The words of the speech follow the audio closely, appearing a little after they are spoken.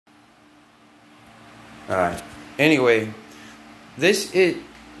Anyway, this is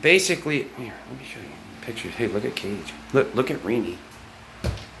basically... Here, let me show you pictures. Hey, look at Cage. Look at Rini.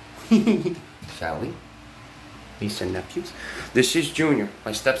 Sally. Niece and nephews. This is Junior,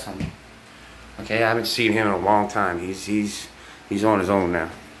 my stepson. Okay, I haven't seen him in a long time. He's on his own now.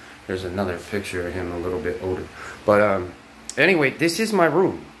 There's another picture of him a little bit older. But anyway, this is my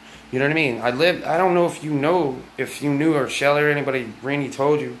room. You know what I mean? I don't know if you knew, or Shelly or anybody, Randy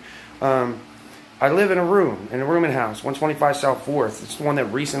told you. I live in a rooming house, 125 South 4th. It's the one that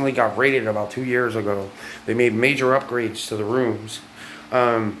recently got raided about 2 years ago. They made major upgrades to the rooms.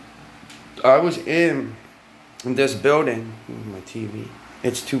 I was in this building. My TV.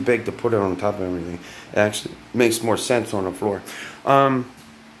 It's too big to put it on top of everything. It actually makes more sense on the floor.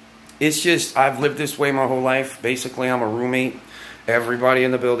 It's just, I've lived this way my whole life. Basically, I'm a roommate. Everybody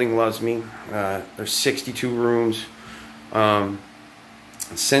in the building loves me. There's 62 rooms.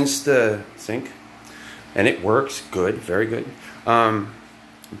 Since the sink, and it works good, very good.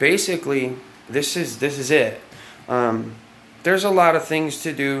 Basically, this is it. There's a lot of things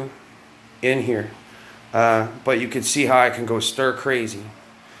to do in here, but you can see how I can go stir crazy.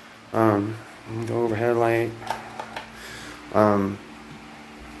 Go overhead light.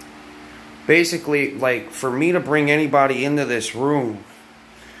 Basically, like, for me to bring anybody into this room,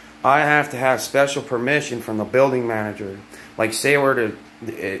 I have to have special permission from the building manager. Like, say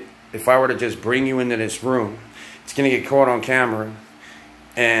if I were to just bring you into this room, it's gonna get caught on camera,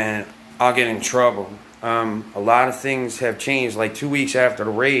 and I'll get in trouble. A lot of things have changed. Like 2 weeks after the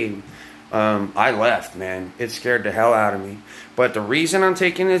raid, I left, man. It scared the hell out of me. But the reason I'm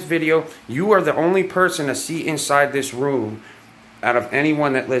taking this video, you are the only person to see inside this room out of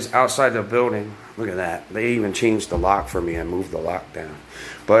anyone that lives outside the building. Look at that. They even changed the lock for me and moved the lock down.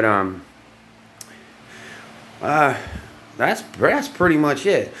 But that's pretty much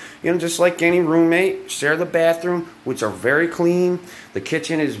it. You know, just like any roommate, share the bathroom, which are very clean. The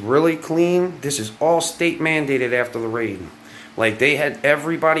kitchen is really clean. This is all state mandated after the raid. Like,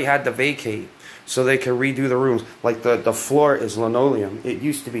 everybody had to vacate so they could redo the rooms. Like, the floor is linoleum. It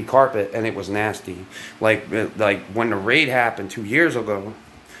used to be carpet, and it was nasty. Like when the raid happened 2 years ago,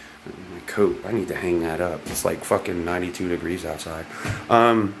 my coat, I need to hang that up. It's like fucking 92 degrees outside.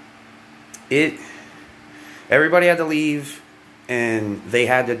 Everybody had to leave, and they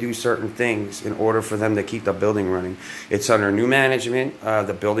had to do certain things in order for them to keep the building running. It's under new management.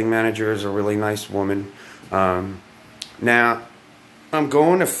 The building manager is a really nice woman. Now, I'm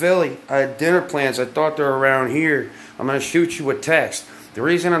going to Philly. I had dinner plans. I thought they're around here. I'm going to shoot you a text. The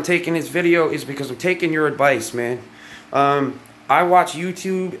reason I'm taking this video is because I'm taking your advice, man. I watch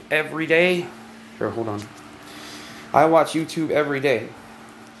YouTube every day. Here, hold on. I watch YouTube every day.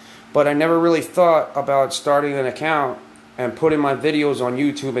 But I never really thought about starting an account and putting my videos on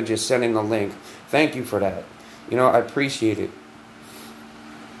YouTube and just sending the link. Thank you for that. You know, I appreciate it.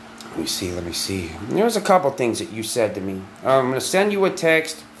 Let me see. There's a couple things that you said to me. I'm going to send you a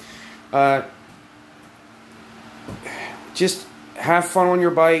text. Just have fun on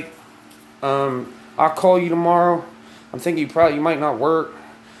your bike. I'll call you tomorrow. I'm thinking you might not work.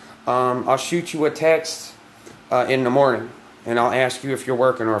 I'll shoot you a text in the morning, and I'll ask you if you're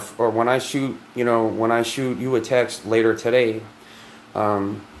working, or when I shoot you a text later today,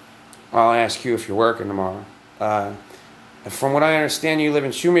 I'll ask you if you're working tomorrow. From what I understand, you live in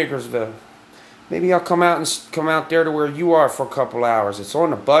Shoemakersville. Maybe I'll come out there to where you are for a couple hours. It's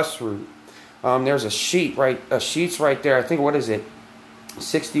on the bus route. There's a sheet's right there. I think, what is it,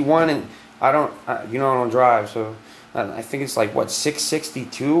 61? And I don't drive, so I think it's like, what,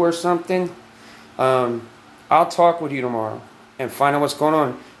 662 or something. I'll talk with you tomorrow and find out what's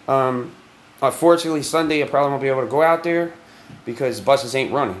going on. Unfortunately, Sunday I probably won't be able to go out there because buses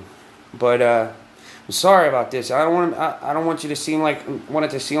ain't running. But I'm sorry about this. I don't want it to seem like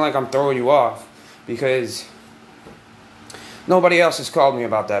I'm throwing you off, because nobody else has called me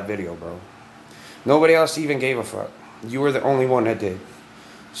about that video, bro. Nobody else even gave a fuck. You were the only one that did.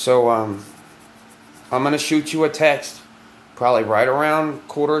 So I'm gonna shoot you a text probably right around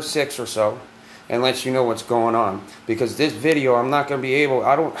 5:45 or so, and let you know what's going on. Because this video, I'm not gonna be able.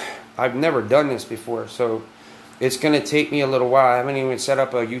 I've never done this before, so it's gonna take me a little while. I haven't even set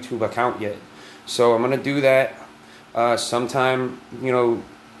up a YouTube account yet. So I'm going to do that sometime,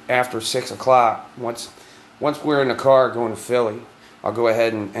 after 6 o'clock. Once we're in the car going to Philly, I'll go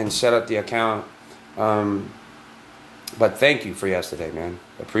ahead and set up the account. But thank you for yesterday, man.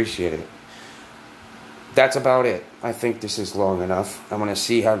 Appreciate it. That's about it. I think this is long enough. I'm going to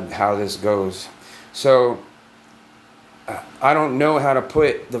see how this goes. So I don't know how to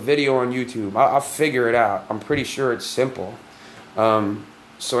put the video on YouTube. I'll figure it out. I'm pretty sure it's simple.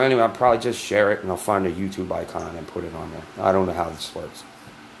 So anyway, I'll probably just share it and I'll find a YouTube icon and put it on there. I don't know how this works.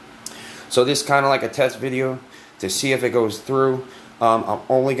 So this is kind of like a test video to see if it goes through. I'm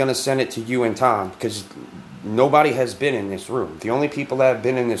only going to send it to you and Tom because nobody has been in this room. The only people that have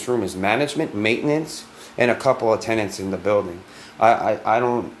been in this room is management, maintenance, and a couple of tenants in the building.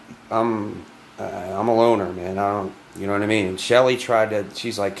 I'm a loner, man. I don't, you know what I mean? Shelly tried to,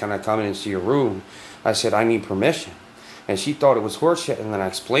 she's like, can I come in and see your room? I said, I need permission. And she thought it was horseshit. And then I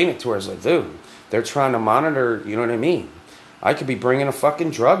explained it to her. I was like, dude, they're trying to monitor, you know what I mean? I could be bringing a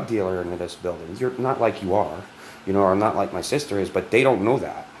fucking drug dealer into this building. You're not like you are, you know, or not like my sister is, but they don't know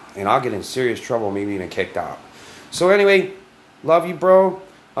that. And I'll get in serious trouble, maybe even kicked out. So anyway, love you, bro.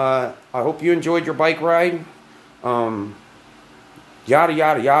 I hope you enjoyed your bike ride. Yada,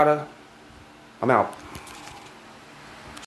 yada, yada. I'm out.